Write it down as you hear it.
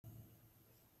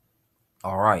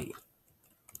Alright,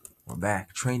 we're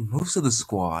back. Trained most of the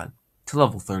squad to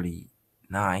level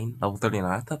 39. Level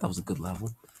 39, I thought that was a good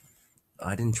level.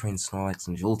 I didn't train Snorlax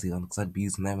and Jolteon because I'd be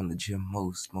using them in the gym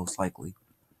most likely.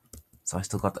 So I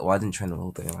still got the. Well, I didn't train the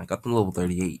level 39. I got them level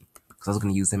 38 because I was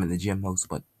going to use them in the gym most.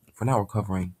 But for now, we're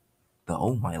covering the.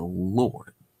 Oh my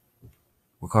lord.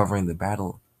 We're covering the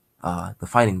battle. The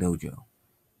fighting dojo.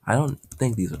 I don't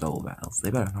think these are double battles. They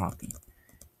better not be.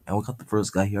 And we got the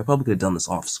first guy here. I probably could have done this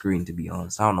off screen, to be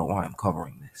honest. I don't know why I'm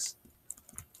covering this.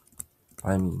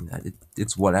 I mean,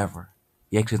 it's whatever.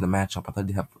 He actually had the matchup. I thought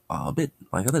he'd have a bit,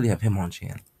 like, I thought he'd have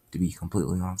Hitmonchan, to be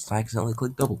completely honest. I accidentally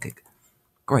clicked double kick.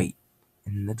 Great.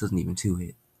 And that doesn't even two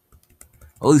hit.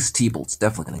 At least T-Bolt's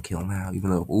definitely gonna kill now,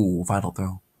 even though, ooh, Vital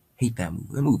Throw. Hate that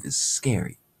move. That move is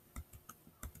scary.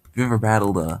 If you ever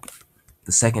battled the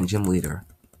second gym leader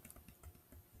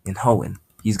in Hoenn,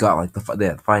 he's got, like,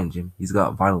 the fighting gym. He's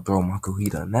got Vital Throw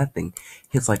Makuhita, and that thing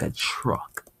hits like a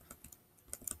truck.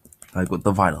 Like, with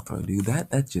the Vital Throw, dude.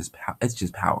 It's just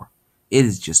power. It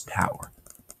is just power.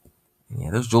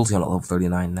 Yeah, there's Jolteon at level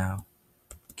 39 now.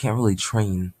 Can't really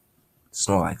train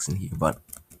Snorlax in here, but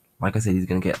like I said, he's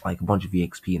gonna get like a bunch of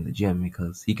EXP in the gym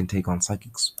because he can take on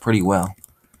Psychics pretty well.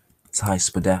 It's high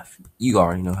Spadef. You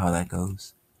already know how that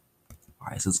goes.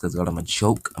 Alright, so this guy's got him a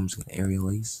choke. I'm just gonna Aerial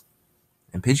Ace.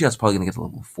 And Pidgeot's probably gonna get to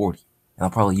level 40. And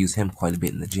I'll probably use him quite a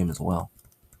bit in the gym as well.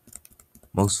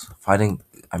 Most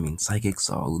Psychics,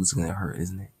 oh, this is gonna hurt,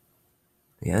 isn't it?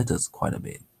 Yeah, that does quite a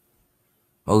bit.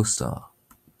 Most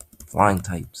flying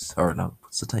types, or no,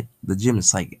 what's the type? The gym is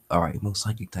Psychic. Alright, most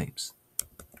Psychic types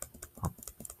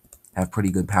have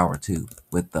pretty good power too,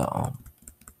 with the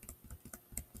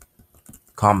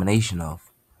combination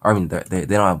of, they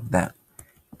don't have that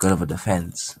good of a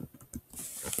defense,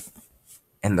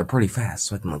 and they're pretty fast,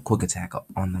 so I can quick attack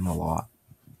on them a lot.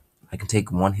 I can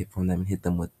take one hit from them and hit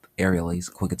them with Aerial Ace,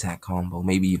 quick attack combo,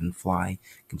 maybe even fly,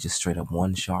 can just straight up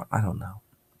one shot. I don't know.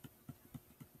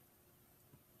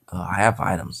 I have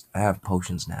items. I have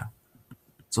potions now.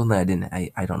 Something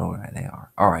I don't know where they are.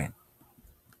 Alright.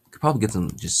 Could probably get some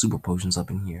just super potions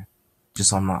up in here.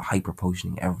 Just so I'm not hyper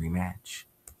potioning every match.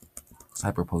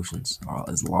 Hyper potions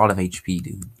is a lot of HP,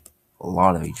 dude. A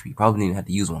lot of HP. Probably didn't even have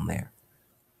to use one there.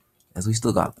 As we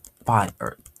still got how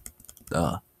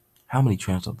many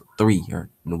transfers? 3. Or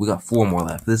no, we got 4 more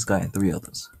left. This guy and 3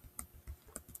 others.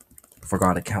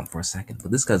 Forgot to count for a second.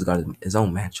 But this guy's got his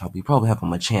own matchup. We probably have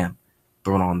him a champ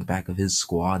thrown on the back of his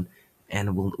squad.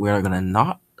 And we're gonna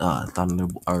not thunder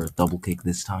or double kick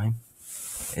this time.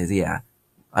 As you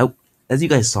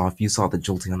guys saw, if you saw the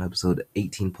Jolteon episode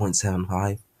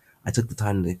 18.75, I took the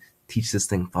time to teach this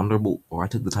thing Thunderbolt, or I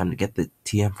took the time to get the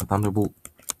TM for Thunderbolt,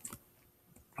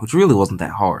 which really wasn't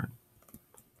that hard.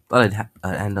 Thought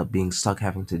I'd end up being stuck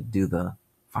having to do the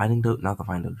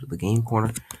the game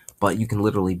corner, but you can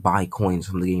literally buy coins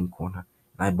from the game corner.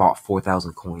 And I bought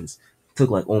 4,000 coins. It took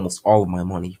like almost all of my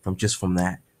money from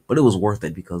that, but it was worth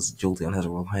it because Jolteon has a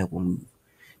reliable move.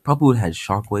 Probably would have had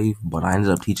Shockwave, but I ended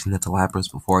up teaching it to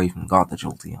Lapras before I even got the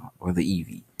Jolteon, or the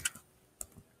Eevee.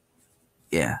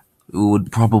 Yeah, it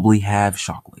would probably have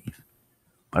Shockwave.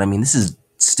 But I mean, this is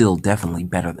still definitely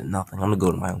better than nothing. I'm gonna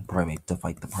go to my own Primeape to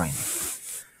fight the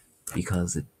Primeape.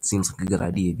 Because it seems like a good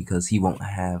idea, because he won't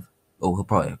have... Oh, he'll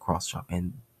probably have Cross Chop,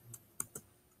 and...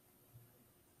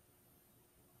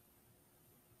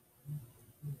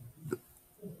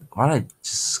 Why did I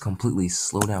just completely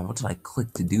slow down? What did I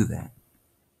click to do that?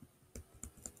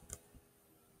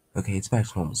 Okay, it's back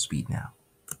to normal speed now.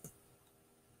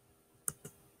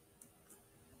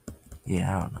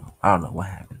 Yeah, I don't know what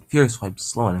happened. Furious Swipe's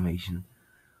slow animation.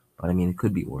 But I mean, it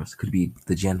could be worse. It could be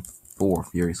the Gen 4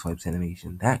 Furious Swipes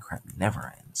animation. That crap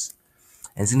never ends.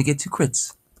 And it's gonna get 2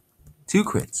 crits. 2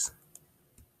 crits.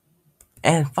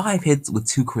 And 5 hits with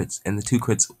 2 crits. And the 2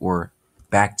 crits were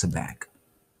back to back.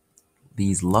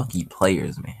 These lucky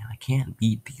players, man. I can't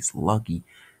beat these lucky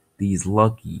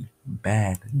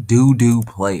bad doo-doo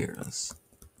players.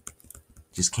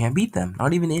 Just can't beat them.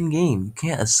 Not even in game. You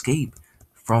can't escape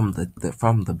from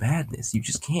the badness. You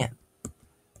just can't.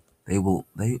 They will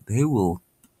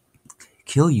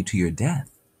kill you to your death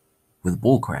with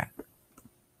bullcrap.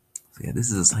 So yeah,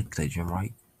 this is a Psychic type gym,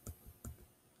 right?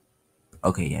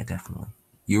 Okay, yeah, definitely.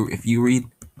 If you read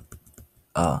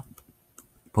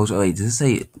post, wait, does it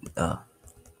say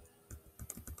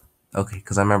okay,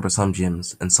 because I remember some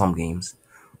gyms and some games,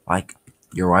 like,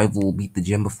 your rival will beat the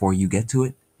gym before you get to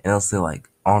it, and it'll say, like,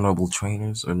 honorable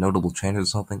trainers or notable trainers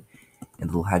or something, and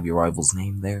it'll have your rival's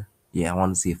name there. Yeah, I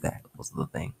want to see if that was the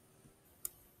thing.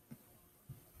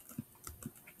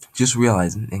 Just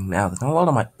realizing now that not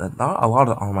a lot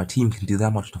on my team can do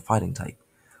that much to fighting type.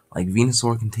 Like,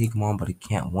 Venusaur can take them on, but it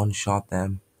can't one-shot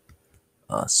them.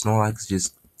 Snorlax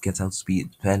just gets outspeed,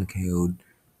 then KO'd.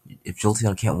 If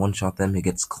Jolteon can't one-shot them, it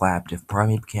gets clapped. If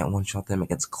Primeape can't one-shot them, it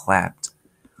gets clapped.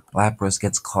 Lapras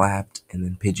gets clapped, and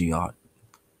then Pidgeot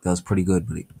does pretty good,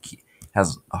 but it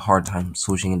has a hard time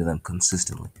switching into them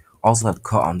consistently. Also have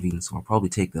Cut on Venusaur, probably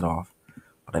take that off.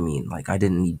 But I mean, like, I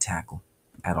didn't need Tackle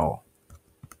at all.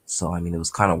 So, I mean, it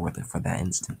was kind of worth it for that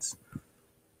instance.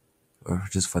 Or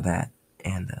just for that.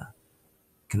 And,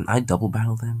 can I double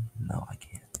battle them? No, I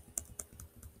can't.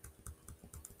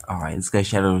 Alright, this guy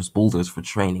shatters boulders for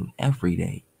training every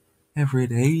day. Every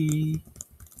day.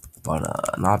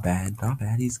 But, not bad, not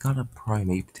bad. He's got a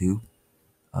Primeape, too.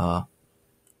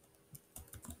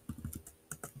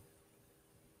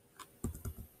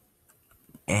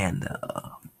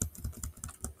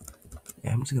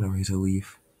 Yeah, I'm just gonna Razor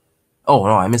Leaf. Oh,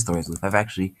 no, I missed the Razor Leaf. I've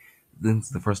actually, this is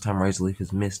the first time Razor Leaf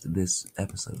has missed this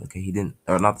episode. Okay, he didn't,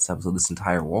 or not this episode, this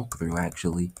entire walkthrough,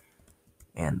 actually.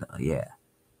 And, yeah.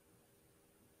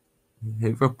 Have you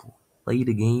ever played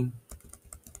a game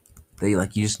that,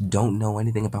 like, you just don't know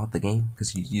anything about the game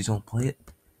because you just don't play it?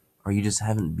 Or you just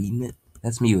haven't beaten it?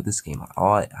 That's me with this game.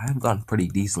 I've gone pretty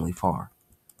decently far.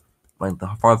 Like,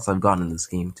 the farthest I've gotten in this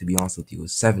game, to be honest with you,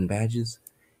 is 7 badges.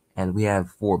 And we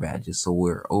have 4 badges, so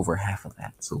we're over half of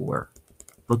that. So we're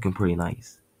looking pretty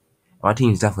nice. My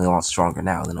team's definitely a lot stronger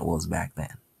now than it was back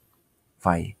then. If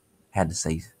I had to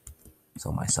say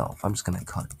so myself. I'm just gonna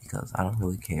cut because I don't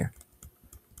really care.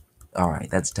 Alright,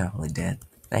 that's definitely dead.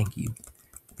 Thank you.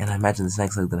 And I imagine this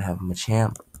next league gonna have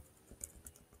Machamp.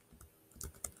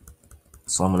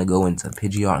 So I'm gonna go into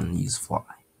Pidgeot and use Fly.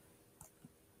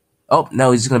 Oh,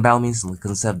 no, he's just gonna battle me instantly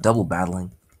because instead of double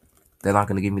battling, they're not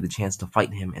gonna give me the chance to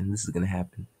fight him, and this is gonna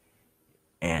happen.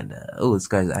 And oh, this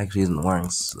guy actually isn't wearing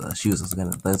shoes.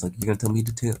 That's like, you're gonna tell me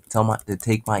to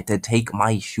take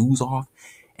my shoes off,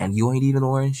 and you ain't even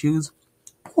wearing shoes?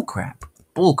 Bullcrap,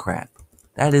 bullcrap.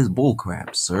 That is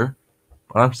bullcrap, sir.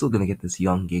 But I'm still gonna get this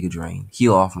young Giga Drain,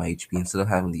 heal off my HP instead of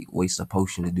having to waste a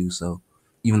potion to do so,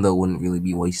 even though it wouldn't really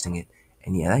be wasting it.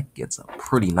 And yeah, that gets a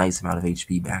pretty nice amount of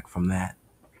HP back from that.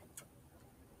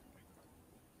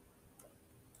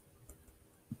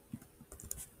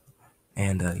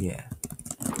 And yeah.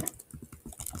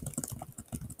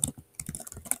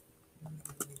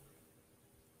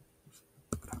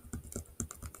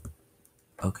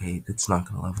 Okay, it's not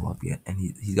gonna level up yet, and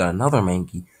he's got another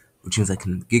Mankey, which means I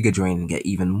can Giga Drain and get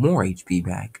even more HP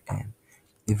back. And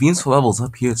if Venusaur levels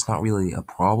up here, it's not really a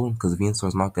problem because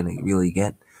Venusaur's not gonna really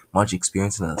get much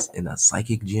experience in a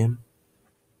Psychic gym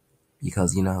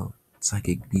because, you know,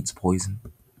 Psychic beats Poison.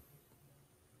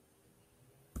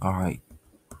 All right,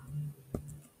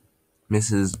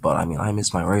 misses, but I mean, I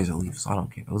missed my Razor Leaf, so I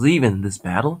don't care. Was it even this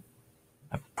battle?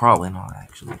 Probably not,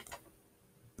 actually.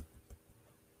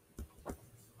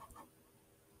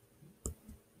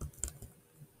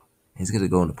 He's gonna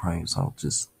go into Prime, so I'll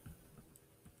just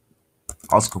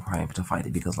go Prime to fight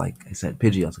it because, like I said,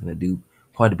 Pidgeot's gonna do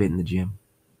quite a bit in the gym,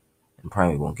 and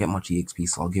Prime won't get much EXP,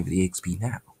 so I'll give it EXP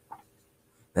now.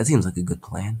 That seems like a good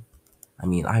plan. I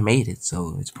mean, I made it,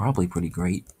 so it's probably pretty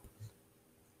great.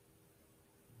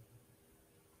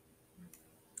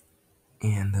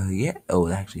 And yeah, oh,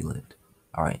 it actually lived.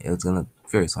 All right, it's gonna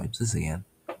Fairy Swipes this again.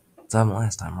 It's happened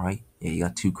last time, right? Yeah, you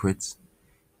got 2 crits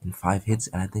and 5 hits,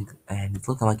 and I think, and it's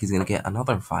looking like he's gonna get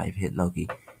another 5 hit. No, he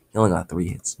only got 3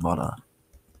 hits, but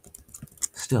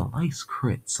still, nice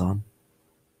crit, son.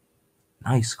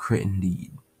 Nice crit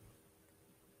indeed.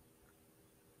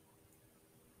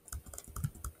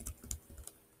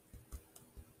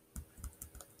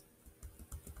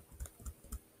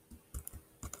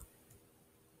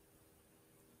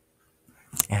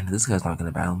 And this guy's not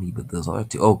gonna battle me, but those other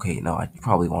 2. Okay, no, I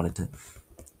probably wanted to.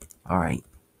 Alright.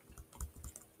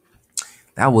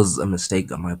 That was a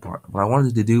mistake on my part. What I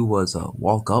wanted to do was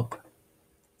walk up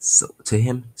to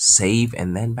him, save,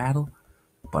 and then battle.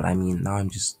 But I mean, now I'm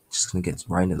just gonna get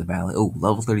right into the battle. Oh,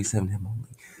 level 37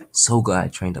 Hitmonchan. So glad I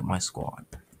trained up my squad.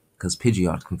 Because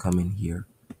Pidgeot can come in here.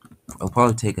 I'll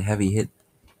probably take a heavy hit,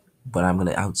 but I'm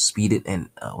gonna outspeed it. And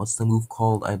what's the move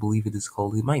called? I believe it is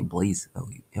called. He might Blaze. Oh,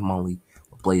 Hitmonlee.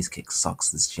 Blaze Kick sucks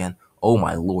this gen. Oh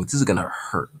my lord, this is gonna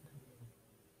hurt.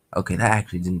 Okay, that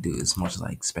actually didn't do as much as I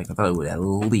expected. I thought it would at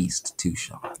least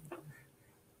 2-shot.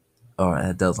 Alright,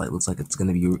 that does looks like it's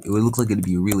gonna be. It looks like it'd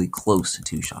be really close to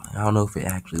 2-shot. I don't know if it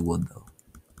actually would though.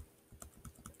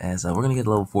 As we're gonna get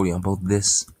level 40 on both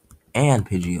this and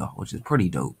Pidgeot, which is pretty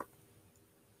dope.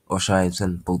 Or should I have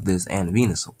sent both this and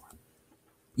Venusaur?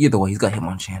 Either way, he's got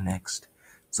Hitmonchan next.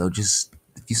 So just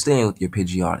if you stay in with your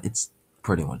Pidgeot, it's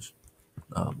pretty much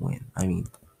win. I mean,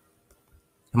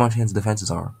 Hitmonchan's defenses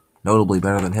are Notably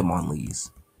better than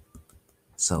Hitmonlee's.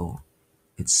 So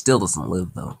it still doesn't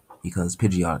live though, because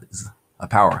Pidgeot is a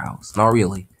powerhouse. Not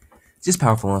really. It's just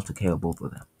powerful enough to KO both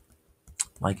of them.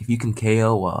 Like if you can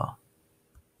KO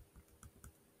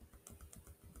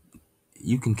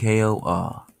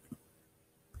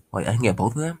wait, I can get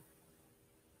both of them?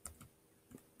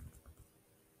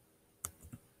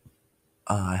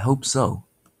 I hope so.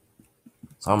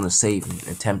 So I'm gonna save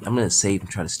and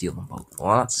try to steal them both.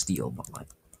 Well, not steal, but like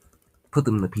put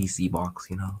them in the PC box,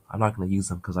 you know. I'm not gonna use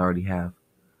them because I already have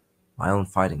my own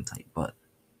fighting type, but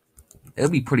it'll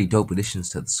be pretty dope additions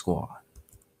to the squad.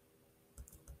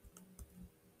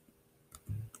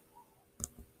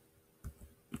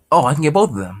 Oh, I can get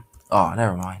both of them. Oh,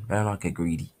 never mind. Better not get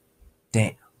greedy.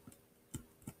 Damn.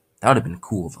 That would have been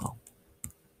cool though,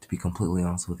 to be completely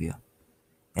honest with you.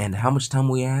 And how much time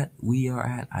we at? We are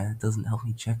at, it doesn't help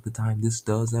me check the time, this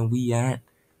does, and we at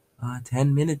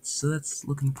 10 minutes, so that's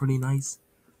looking pretty nice.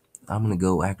 I'm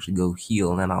gonna actually go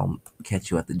heal, and then I'll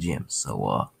catch you at the gym.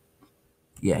 So,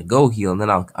 yeah, go heal, and then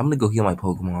I'm gonna go heal my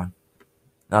Pokemon,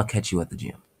 and I'll catch you at the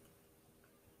gym.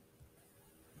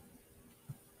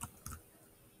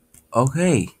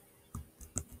 Okay.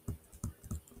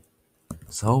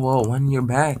 So, when you're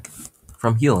back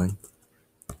from healing,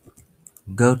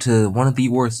 go to one of the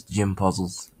worst gym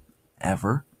puzzles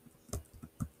ever,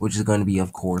 which is going to be,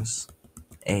 of course,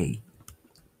 a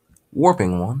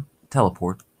warping one,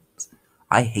 teleport.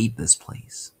 I hate this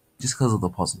place just because of the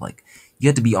puzzle. Like, you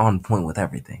have to be on point with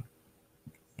everything,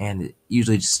 and it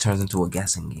usually just turns into a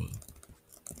guessing game.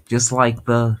 Just like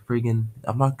the friggin',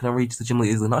 I'm not gonna reach the gym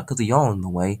easily, not because of y'all in the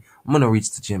way. I'm gonna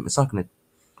reach the gym.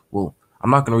 I'm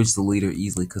not gonna reach the leader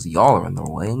easily because y'all are in the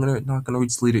way. Not gonna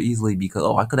reach the leader easily because,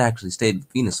 I could actually stay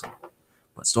with Venusaur.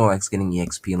 But Snorlax getting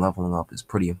EXP and leveling up is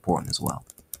pretty important as well.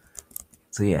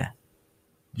 So yeah,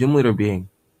 gym leader being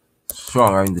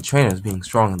strong, the trainers being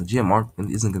strong in the gym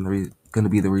isn't gonna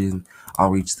be the reason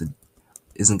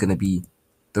isn't gonna be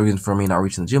the reason for me not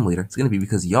reaching the gym leader. It's gonna be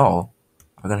because y'all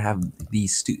are gonna have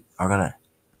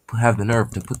have the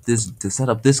nerve to set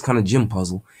up this kind of gym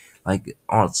puzzle. Like,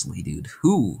 honestly, dude,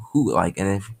 who like, and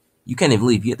if you can't even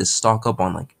leave, you have to stock up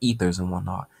on like ethers and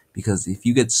whatnot, because if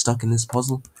you get stuck in this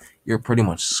puzzle, you're pretty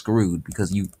much screwed,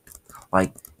 because if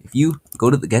you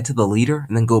get to the leader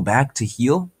and then go back to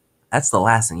heal, that's the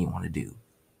last thing you want to do,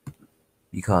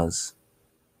 because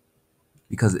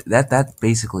that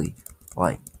basically,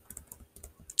 like,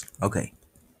 okay,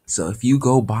 so if you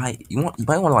go by, you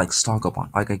might want to like stock up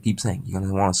on, like I keep saying, you're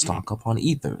gonna want to stock up on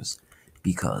ethers,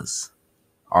 because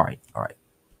all right,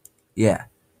 yeah,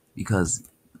 because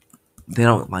they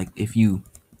don't, like, if you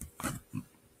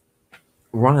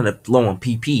run low on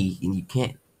PP and you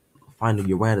can't find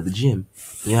your way out of the gym,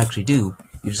 you actually do,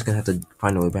 you're just gonna have to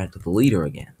find a way back to the leader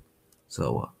again.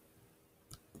 So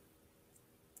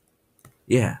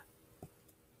yeah.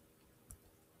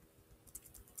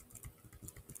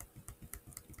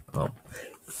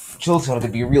 Chill's going to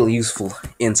be really useful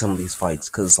in some of these fights,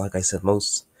 because like I said,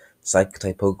 most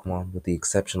Psychic-type Pokemon, with the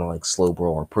exception of like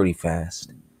Slowbro, are pretty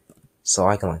fast. So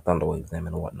I can like Thunder Wave them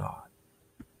and whatnot.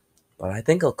 But I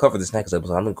think I'll cover this next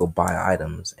episode. I'm going to go buy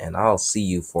items, and I'll see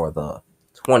you for the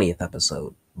 20th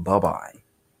episode. Bye-bye.